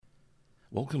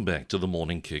Welcome back to the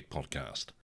Morning Kick podcast.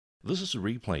 This is a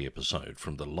replay episode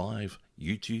from the live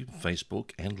YouTube,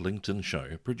 Facebook and LinkedIn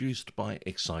show produced by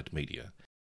Excite Media.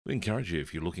 We encourage you,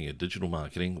 if you're looking at digital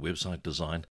marketing, website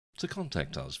design, to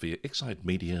contact us via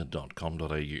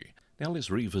excitemedia.com.au. Now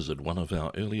let's revisit one of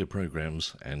our earlier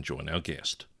programs and join our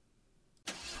guest.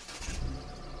 Well,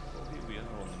 here we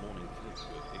are on the Morning Kick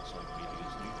with Excite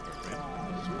Media's new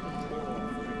program. It's one of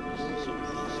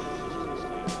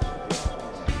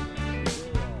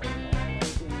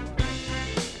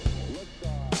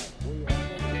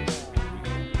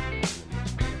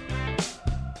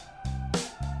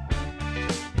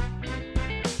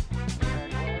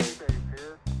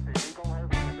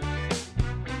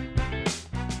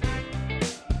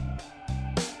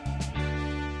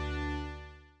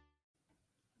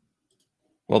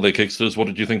Well there, Kicksters, what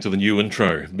did you think to the new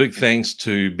intro? Big thanks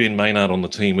to Ben Maynard on the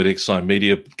team at Excite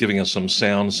Media, giving us some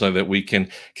sound so that we can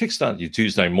kickstart your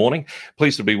Tuesday morning.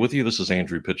 Pleased to be with you. This is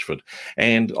Andrew Pitchford.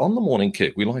 And on the Morning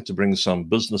Kick, we like to bring some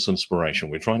business inspiration.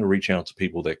 We're trying to reach out to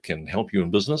people that can help you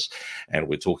in business, and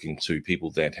we're talking to people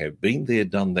that have been there,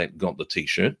 done that, got the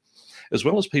T-shirt, as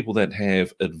well as people that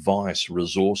have advice,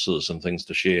 resources, and things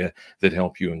to share that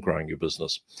help you in growing your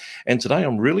business. And today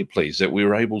I'm really pleased that we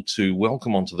were able to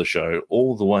welcome onto the show,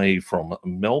 all the way from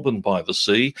Melbourne by the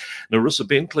sea, Nerissa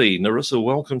Bentley. Nerissa,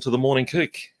 welcome to the Morning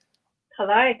Kick.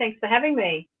 Hello, thanks for having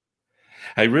me.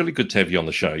 Hey, really good to have you on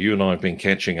the show. You and I have been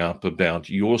catching up about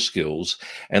your skills,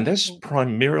 and that's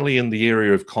primarily in the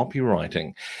area of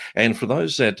copywriting. And for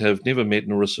those that have never met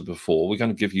Nerissa before, we're going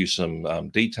to give you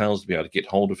some details to be able to get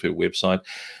hold of her website.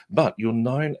 But you're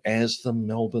known as the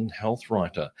Melbourne Health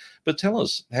Writer. But tell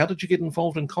us, how did you get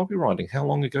involved in copywriting? How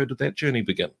long ago did that journey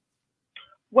begin?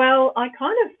 Well, I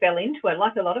kind of fell into it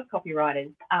like a lot of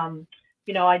copywriters.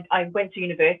 I went to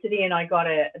university and I got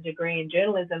a degree in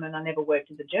journalism, and I never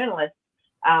worked as a journalist.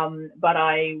 But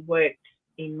I worked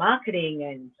in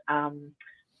marketing and,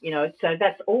 so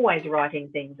that's always writing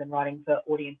things and writing for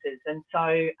audiences. And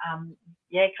so,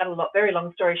 very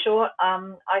long story short,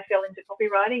 I fell into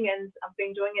copywriting, and I've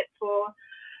been doing it for,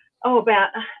 about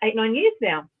 8-9 years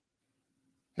now.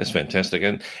 That's fantastic.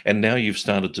 And now you've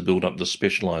started to build up the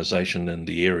specialization in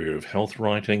the area of health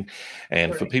writing.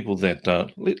 And for people that,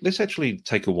 let's actually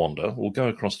take a wander. We'll go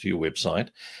across to your website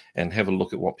and have a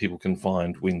look at what people can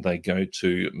find when they go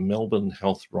to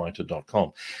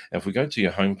melbournehealthwriter.com. And if we go to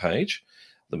your homepage,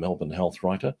 the Melbourne Health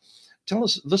Writer, tell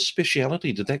us, this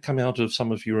speciality, did that come out of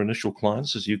some of your initial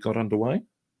clients as you got underway?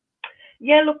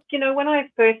 Yeah, look, when I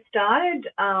first started,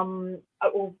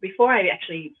 before I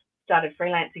actually started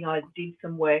freelancing, I did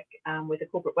some work with a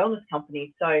corporate wellness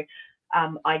company. So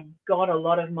I got a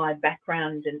lot of my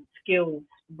background and skills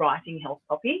writing health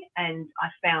copy, and I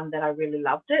found that I really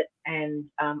loved it, and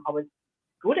I was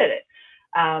good at it.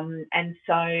 And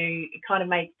so it kind of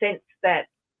made sense that,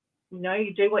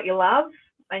 you do what you love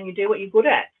and you do what you're good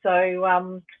at.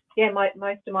 So,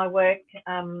 most of my work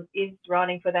is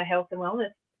writing for the health and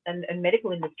wellness and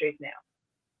medical industries now.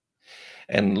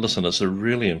 And listen, it's a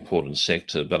really important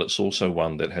sector, but it's also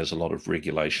one that has a lot of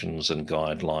regulations and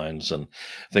guidelines and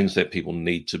things that people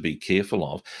need to be careful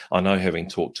of. I know, having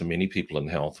talked to many people in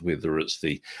health, whether it's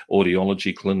the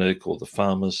audiology clinic or the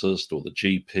pharmacist or the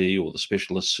GP or the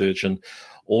specialist surgeon,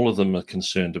 all of them are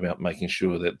concerned about making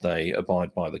sure that they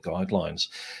abide by the guidelines.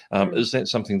 Is that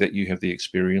something that you have the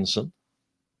experience in?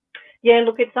 Yeah,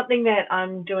 look, it's something that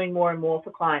I'm doing more and more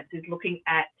for clients, is looking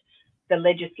at the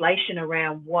legislation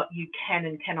around what you can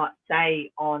and cannot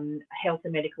say on health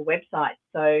and medical websites.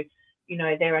 So,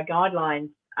 there are guidelines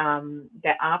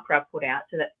that AHPRA put out.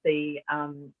 So that's the,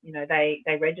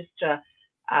 they register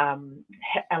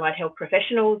allied health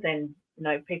professionals and,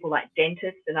 people like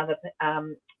dentists and other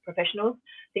professionals.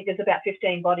 I think there's about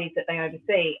 15 bodies that they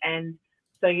oversee. And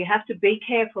so you have to be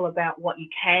careful about what you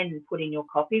can put in your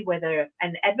copy,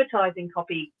 and advertising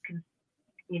copy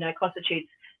constitutes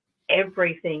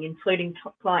everything, including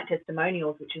client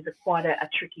testimonials, which is quite a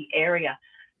tricky area.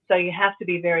 So you have to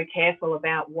be very careful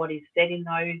about what is said in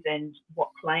those and what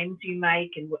claims you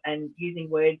make, and using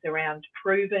words around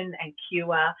proven and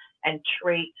cure and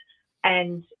treat.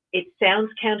 And it sounds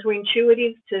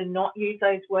counterintuitive to not use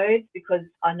those words, because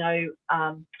I know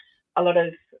a lot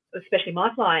of, especially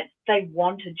my clients, they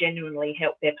want to genuinely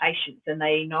help their patients, and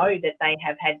they know that they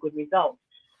have had good results.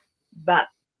 But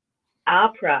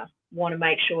AHPRA want to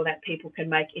make sure that people can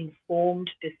make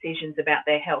informed decisions about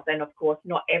their health. And of course,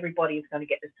 not everybody is going to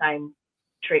get the same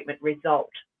treatment result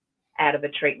out of a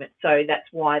treatment. So that's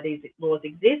why these laws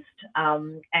exist.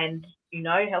 And,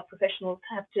 health professionals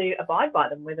have to abide by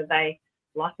them, whether they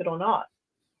like it or not.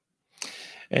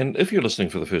 And if you're listening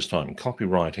for the first time,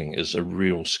 copywriting is a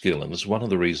real skill. And it's one of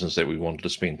the reasons that we wanted to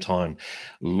spend time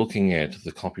looking at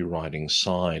the copywriting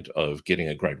side of getting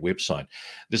a great website.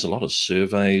 There's a lot of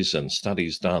surveys and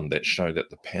studies done that show that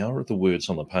the power of the words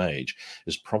on the page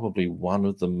is probably one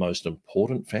of the most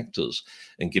important factors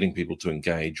in getting people to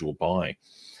engage or buy.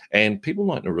 And people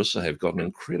like Nerissa have got an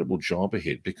incredible job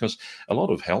ahead because a lot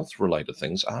of health-related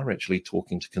things are actually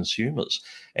talking to consumers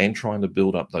and trying to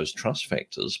build up those trust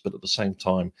factors, but at the same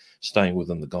time, staying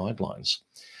within the guidelines.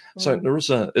 So,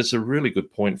 Nerissa, it's a really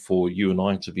good point for you and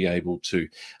I to be able to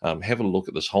have a look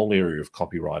at this whole area of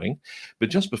copywriting. But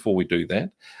just before we do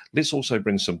that, let's also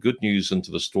bring some good news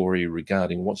into the story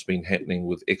regarding what's been happening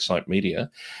with Excite Media.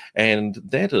 And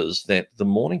that is that The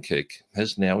Morning Kick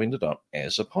has now ended up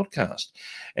as a podcast.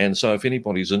 And so if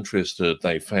anybody's interested,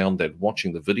 they found that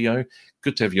watching the video,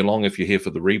 good to have you along if you're here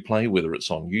for the replay, whether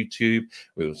it's on YouTube,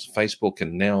 whether it's Facebook,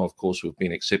 and now, of course, we've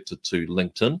been accepted to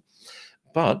LinkedIn.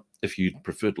 But if you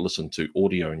prefer to listen to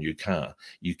audio in your car,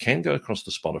 you can go across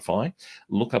to Spotify,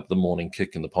 look up The Morning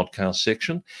Kick in the podcast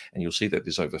section, and you'll see that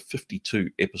there's over 52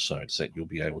 episodes that you'll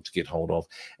be able to get hold of,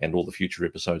 and all the future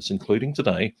episodes, including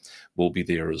today, will be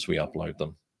there as we upload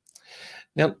them.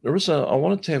 Now, Nerissa, I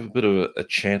wanted to have a bit of a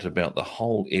chat about the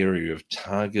whole area of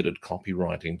targeted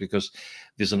copywriting, because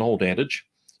there's an old adage,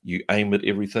 you aim at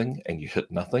everything and you hit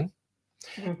nothing.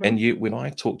 And yet when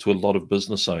I talk to a lot of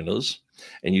business owners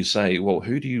and you say, well,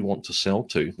 who do you want to sell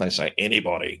to? They say,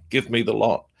 anybody, give me the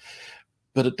lot.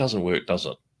 But it doesn't work, does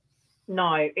it?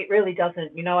 No, it really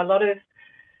doesn't. You know, a lot of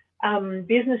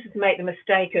businesses make the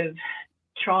mistake of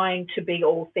trying to be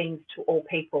all things to all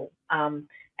people.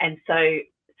 And so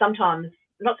sometimes,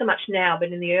 not so much now,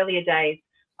 but in the earlier days,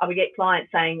 I would get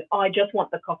clients saying, oh, I just want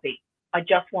the copy. I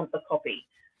just want the copy.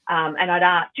 And I'd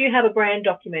ask, do you have a brand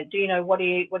document? Do you know what are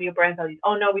your brand values?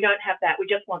 Oh, no, we don't have that. We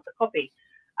just want the copy.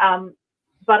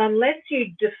 But unless you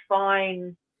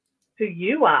define who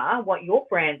you are, what your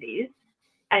brand is,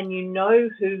 and you know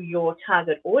who your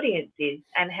target audience is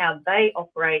and how they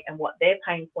operate and what their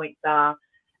pain points are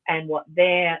and what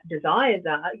their desires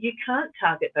are, you can't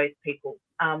target those people.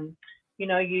 You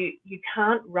know, you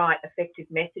can't write effective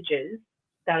messages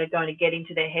that are going to get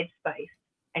into their headspace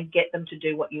and get them to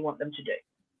do what you want them to do.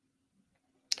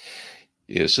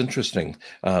 Yeah, it's interesting.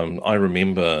 I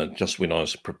remember just when I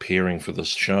was preparing for this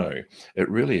show, it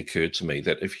really occurred to me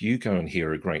that if you go and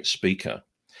hear a great speaker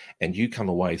and you come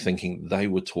away thinking they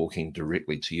were talking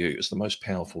directly to you, it's the most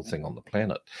powerful thing on the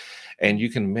planet. And you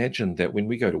can imagine that when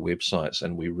we go to websites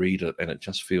and we read it and it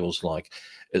just feels like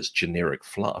it's generic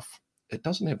fluff, it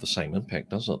doesn't have the same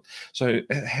impact, does it? So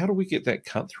how do we get that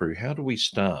cut through? How do we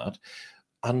start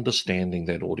understanding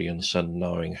that audience and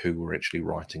knowing who we're actually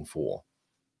writing for?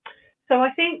 So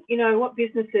I think, you know, what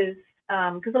businesses,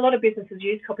 because a lot of businesses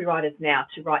use copywriters now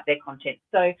to write their content.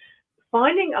 So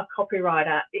finding a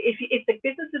copywriter, if the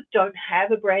businesses don't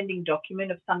have a branding document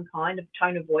of some kind of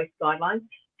tone of voice guidelines,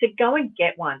 to go and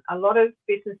get one. A lot of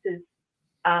businesses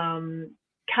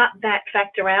cut that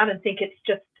factor out and think it's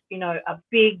just, you know, a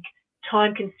big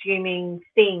time-consuming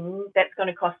thing that's going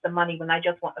to cost them money when they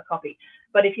just want the copy.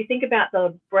 But if you think about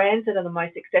the brands that are the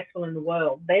most successful in the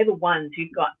world, they're the ones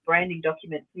who've got branding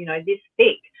documents, you know, this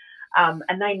thick,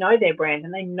 and they know their brand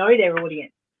and they know their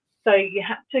audience. So you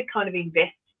have to kind of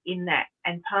invest in that.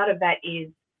 And part of that is,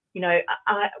 you know,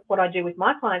 what I do with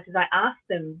my clients is I ask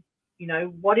them, you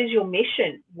know, what is your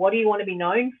mission? What do you want to be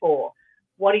known for?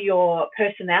 What are your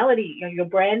personality, you know, your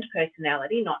brand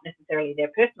personality, not necessarily their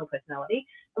personal personality,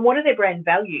 and what are their brand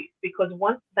values? Because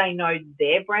once they know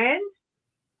their brand,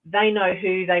 they know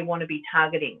who they want to be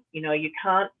targeting. You know, you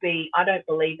can't be, I don't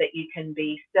believe that you can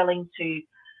be selling to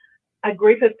a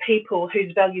group of people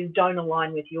whose values don't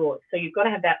align with yours. So you've got to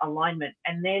have that alignment.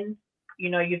 And then, you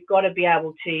know, you've got to be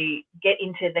able to get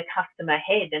into the customer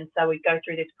head. And so we go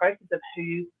through this process of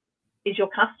who is your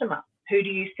customer? Who do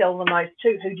you sell the most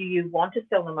to? Who do you want to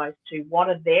sell the most to? What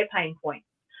are their pain points?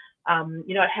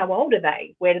 You know, how old are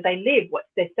they? Where do they live? What's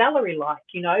their salary like?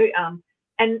 You know,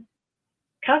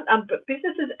 but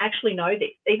businesses actually know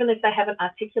this, even if they haven't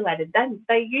articulated them,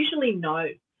 they usually know.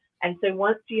 And so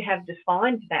once you have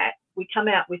defined that, we come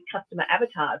out with customer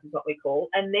avatars is what we call.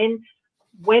 And then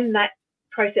when that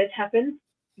process happens,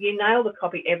 you nail the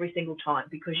copy every single time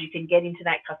because you can get into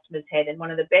that customer's head. And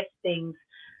one of the best things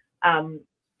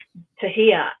to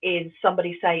hear is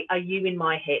somebody say, are you in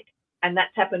my head? And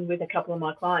that's happened with a couple of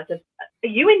my clients. Are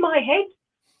you in my head?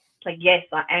 It's like, yes,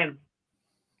 I am.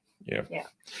 Yeah.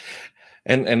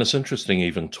 And it's interesting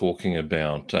even talking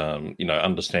about,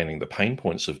 understanding the pain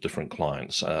points of different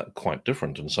clients are quite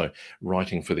different. And so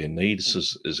writing for their needs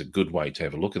is a good way to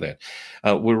have a look at that.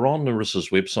 We're on Nerissa's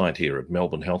website here at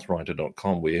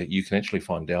melbournehealthwriter.com, where you can actually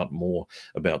find out more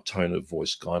about tone of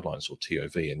voice guidelines, or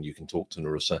TOV, and you can talk to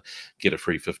Nerissa, get a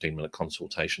free 15-minute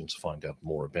consultation to find out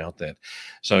more about that.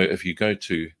 So if you go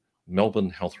to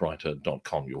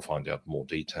melbournehealthwriter.com, you'll find out more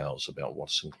details about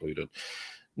what's included.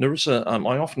 Nerissa,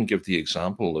 I often give the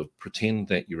example of pretend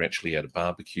that you're actually at a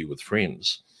barbecue with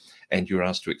friends and you're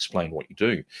asked to explain what you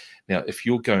do. Now, if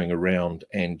you're going around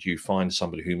and you find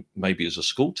somebody who maybe is a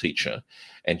school teacher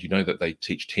and you know that they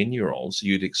teach 10-year-olds,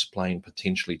 you'd explain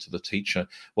potentially to the teacher,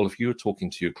 well, if you're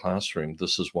talking to your classroom,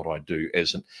 this is what I do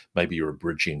as maybe you're a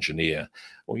bridge engineer.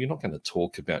 Well, you're not going to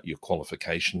talk about your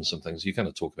qualifications and things. You're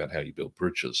going to talk about how you build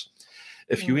bridges.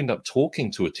 If you end up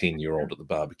talking to a 10-year-old at the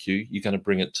barbecue, you're going to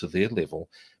bring it to their level.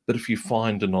 But if you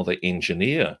find another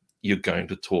engineer, you're going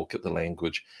to talk at the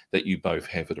language that you both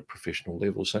have at a professional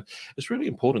level. So it's really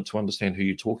important to understand who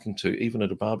you're talking to, even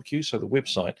at a barbecue. So the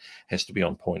website has to be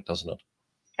on point, doesn't it?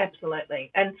 Absolutely.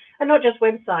 And not just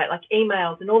website, like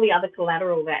emails and all the other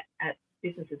collateral that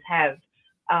businesses have.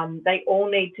 They all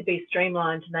need to be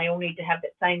streamlined and they all need to have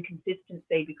that same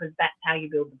consistency, because that's how you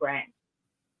build the brand.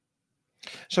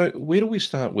 So where do we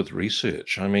start with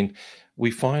research? I mean,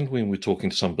 we find when we're talking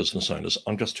to some business owners,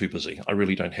 I'm just too busy. I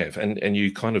really don't have. And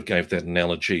you kind of gave that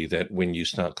analogy that when you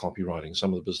start copywriting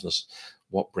some of the business,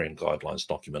 what brand guidelines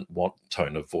document, what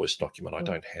tone of voice document, I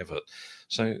don't have it.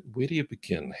 So where do you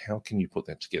begin? How can you put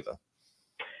that together?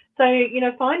 So,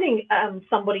 finding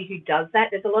somebody who does that,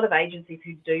 there's a lot of agencies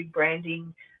who do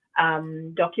branding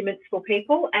documents for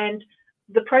people. And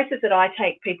the process that I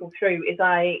take people through is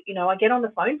I get on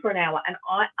the phone for an hour and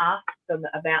I ask them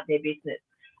about their business.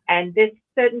 And there's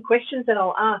certain questions that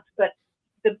I'll ask, but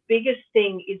the biggest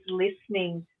thing is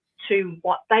listening to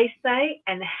what they say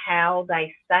and how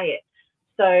they say it.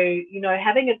 So,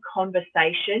 having a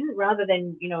conversation rather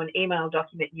than, an email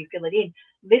document and you fill it in,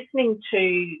 listening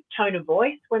to tone of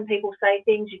voice when people say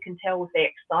things, you can tell if they're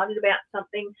excited about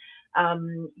something.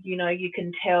 You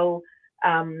can tell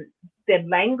the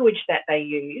language that they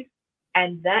use,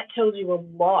 and that tells you a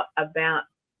lot about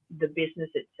the business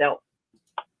itself.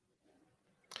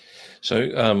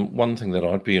 So one thing that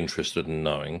I'd be interested in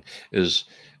knowing is,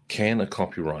 can a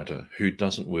copywriter who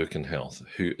doesn't work in health,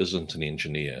 who isn't an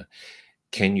engineer,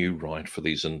 can you write for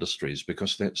these industries?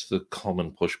 Because that's the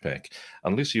common pushback.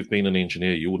 Unless you've been an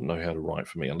engineer, you wouldn't know how to write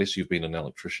for me. Unless you've been an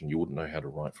electrician, you wouldn't know how to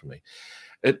write for me.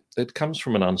 It comes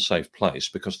from an unsafe place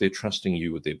because they're trusting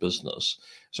you with their business.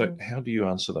 So how do you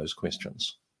answer those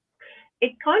questions?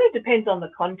 It kind of depends on the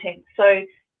content. So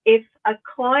if a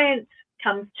client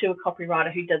comes to a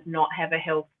copywriter who does not have a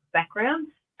health background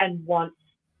and wants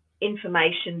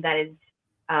information that is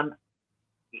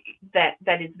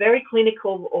that is very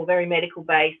clinical or very medical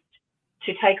based,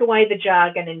 to take away the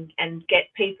jargon and get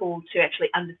people to actually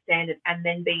understand it and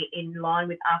then be in line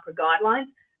with AHPRA guidelines,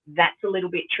 that's a little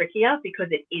bit trickier because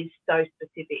it is so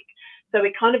specific. So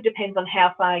it kind of depends on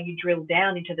how far you drill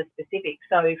down into the specifics.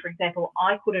 So, for example,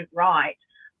 I couldn't write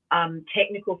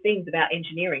technical things about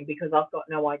engineering because I've got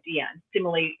no idea. And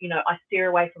similarly, I steer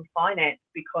away from finance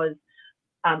because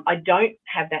I don't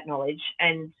have that knowledge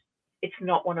and it's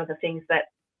not one of the things that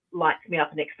lights me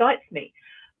up and excites me.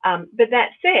 But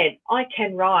that said, I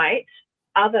can write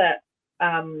other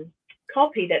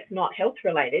copy that's not health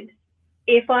related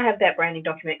if I have that branding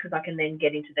document, because I can then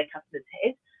get into their customer's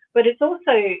head. But it's not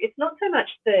so much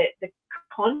the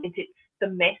content, it's the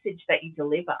message that you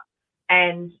deliver.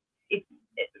 And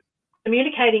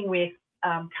communicating with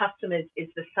customers is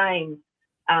the same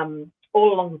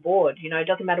all along the board. It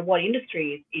doesn't matter what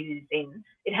industry it is in.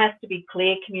 It has to be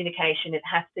clear communication. It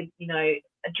has to,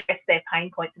 address their pain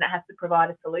points, and it has to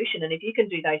provide a solution. And if you can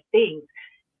do those things,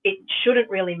 it shouldn't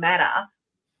really matter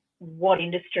what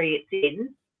industry it's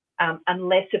in,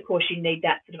 unless, of course, you need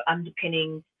that sort of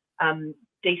underpinning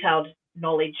detailed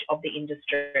knowledge of the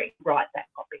industry. Write that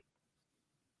copy.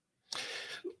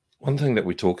 One thing that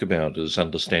we talk about is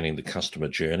understanding the customer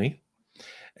journey.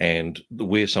 And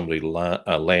where somebody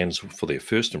lands for their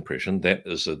first impression, that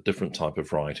is a different type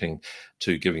of writing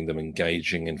to giving them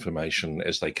engaging information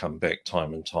as they come back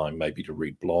time and time, maybe to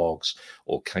read blogs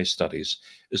or case studies.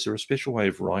 Is there a special way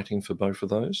of writing for both of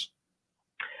those?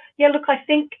 Yeah, look, I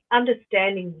think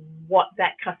understanding what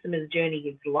that customer's journey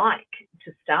is like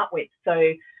to start with.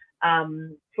 So,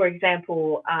 for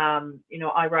example,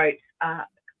 I wrote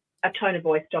a tone of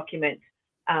voice document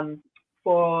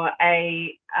for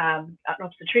an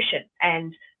obstetrician,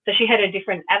 and so she had her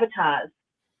different avatars,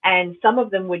 and some of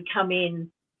them would come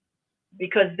in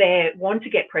because they want to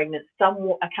get pregnant. Some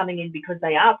are coming in because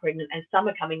they are pregnant, and some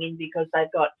are coming in because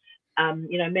they've got,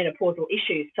 menopausal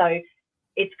issues. So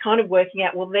it's kind of working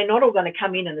out, well, they're not all going to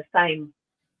come in the same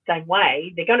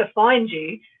way. They're going to find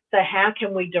you. So how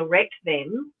can we direct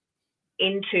them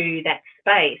into that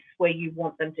space where you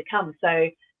want them to come? So,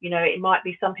 it might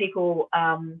be some people,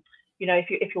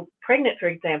 if you're pregnant, for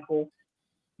example,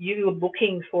 you are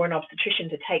looking for an obstetrician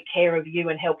to take care of you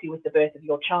and help you with the birth of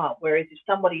your child. Whereas if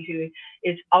somebody who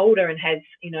is older and has,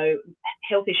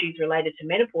 health issues related to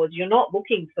menopause, you're not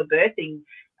looking for birthing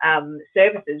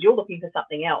services. You're looking for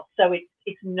something else. So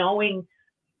it's knowing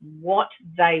what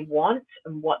they want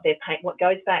and what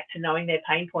goes back to knowing their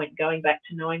pain point, going back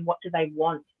to knowing what do they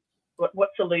want, what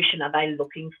solution are they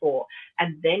looking for.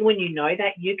 And then when you know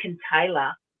that, you can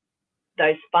tailor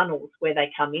those funnels where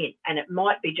they come in. And it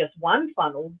might be just one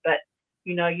funnel, but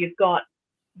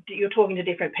you're talking to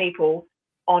different people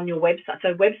on your website.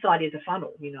 So website is a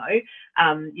funnel.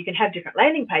 You can have different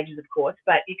landing pages, of course,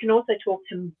 but you can also talk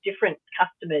to different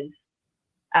customers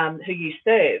who you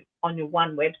serve on your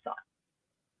one website.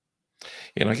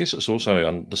 And I guess it's also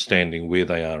understanding where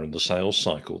they are in the sales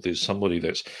cycle. There's somebody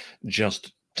that's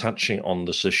just touching on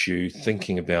this issue,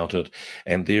 thinking about it,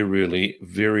 and they're really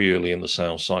very early in the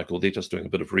sales cycle. They're just doing a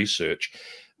bit of research.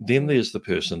 Then there's the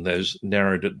person that's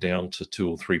narrowed it down to 2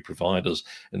 or 3 providers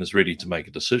and is ready to make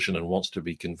a decision and wants to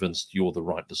be convinced you're the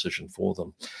right decision for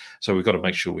them. So we've got to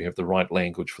make sure we have the right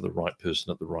language for the right person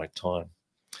at the right time.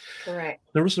 Correct.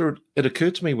 Nerissa, it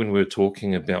occurred to me when we were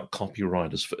talking about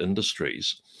copywriters for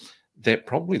industries that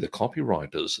probably the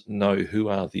copywriters know who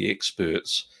are the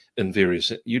experts in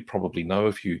various. You'd probably know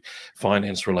a few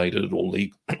finance related or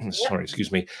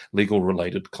legal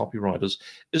related copywriters.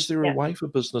 Is there a way for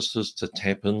businesses to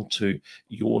tap into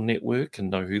your network and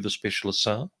know who the specialists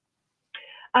are?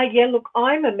 Look,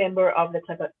 I'm a member of the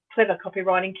Clever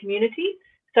Copywriting community.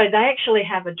 So they actually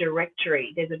have a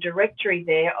directory. There's a directory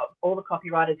there of all the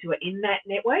copywriters who are in that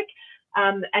network.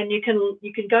 And you can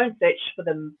go and search for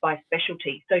them by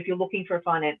specialty. So if you're looking for a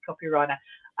finance copywriter,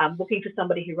 looking for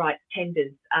somebody who writes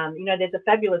tenders, there's a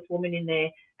fabulous woman in there,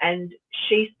 and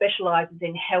she specialises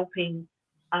in helping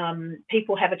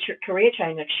people have a career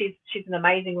change. Like she's an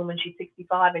amazing woman. She's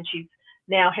 65 and she's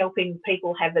now helping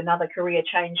people have another career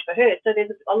change for her. So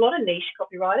there's a lot of niche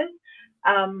copywriters.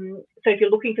 So if you're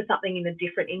looking for something in a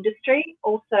different industry,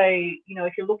 also,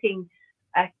 if you're looking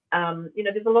at,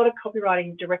 there's a lot of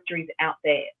copywriting directories out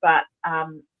there, but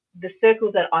the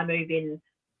circles that I move in,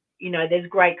 there's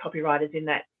great copywriters in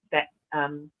that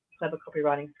Clever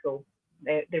Copywriting school.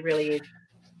 There really is.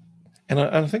 And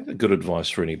I think the good advice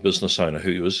for any business owner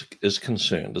who is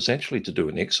concerned is actually to do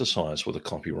an exercise with a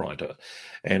copywriter.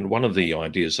 And one of the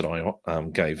ideas that I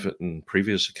gave in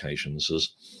previous occasions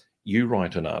is you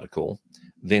write an article,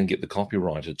 then get the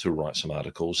copywriter to write some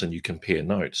articles, and you compare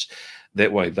notes.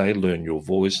 That way they learn your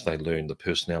voice, they learn the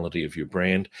personality of your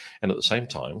brand, and at the same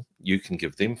time, you can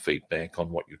give them feedback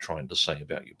on what you're trying to say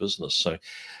about your business. So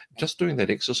just doing that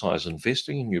exercise,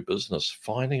 investing in your business,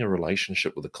 finding a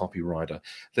relationship with a copywriter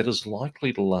that is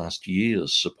likely to last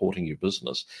years supporting your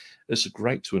business, is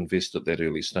great to invest at that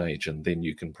early stage, and then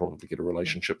you can probably get a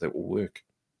relationship that will work.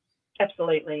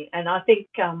 Absolutely. And I think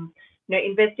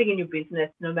investing in your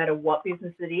business, no matter what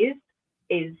business it is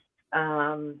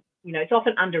it's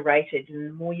often underrated. And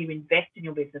the more you invest in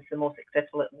your business, the more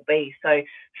successful it will be. So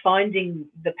finding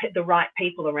the right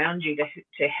people around you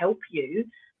to help you,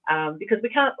 because we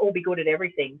can't all be good at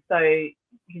everything. So,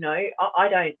 I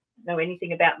don't know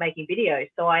anything about making videos,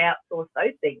 so I outsource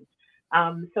those things.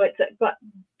 So it's about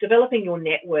developing your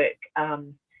network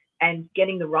and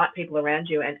getting the right people around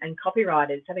you, and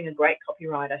copywriters, having a great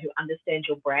copywriter who understands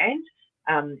your brand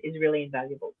is really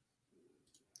invaluable.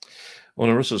 Well,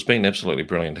 Nerissa, it's been absolutely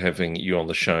brilliant having you on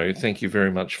the show. Thank you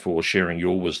very much for sharing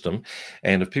your wisdom.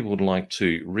 And if people would like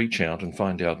to reach out and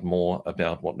find out more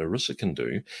about what Nerissa can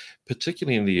do,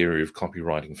 particularly in the area of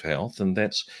copywriting for health, and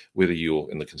that's whether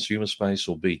you're in the consumer space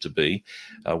or B2B,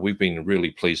 we've been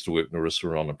really pleased to work with Nerissa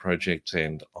on a project,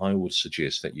 and I would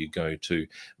suggest that you go to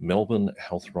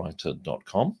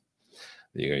melbournehealthwriter.com.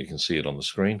 There you go, you can see it on the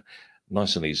screen.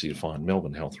 Nice and easy to find,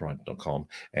 melbournehealthwriter.com,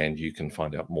 and you can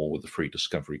find out more with the free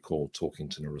discovery call, Talking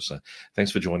to Nerissa.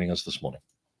 Thanks for joining us this morning.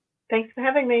 Thanks for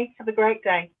having me. Have a great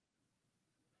day.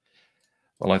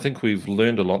 Well, I think we've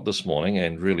learned a lot this morning,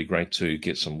 and really great to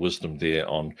get some wisdom there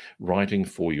on writing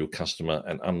for your customer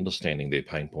and understanding their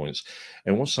pain points.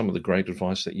 And what's some of the great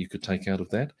advice that you could take out of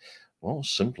that? Well,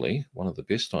 simply, one of the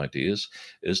best ideas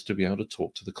is to be able to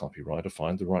talk to the copywriter,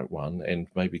 find the right one, and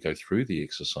maybe go through the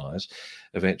exercise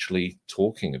of actually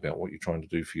talking about what you're trying to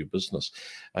do for your business.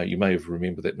 You may have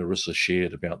remembered that Nerissa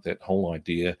shared about that whole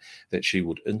idea that she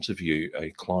would interview a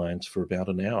client for about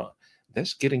an hour.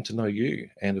 That's getting to know you.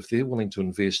 And if they're willing to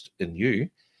invest in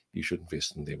you, you should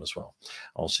invest in them as well.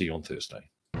 I'll see you on Thursday.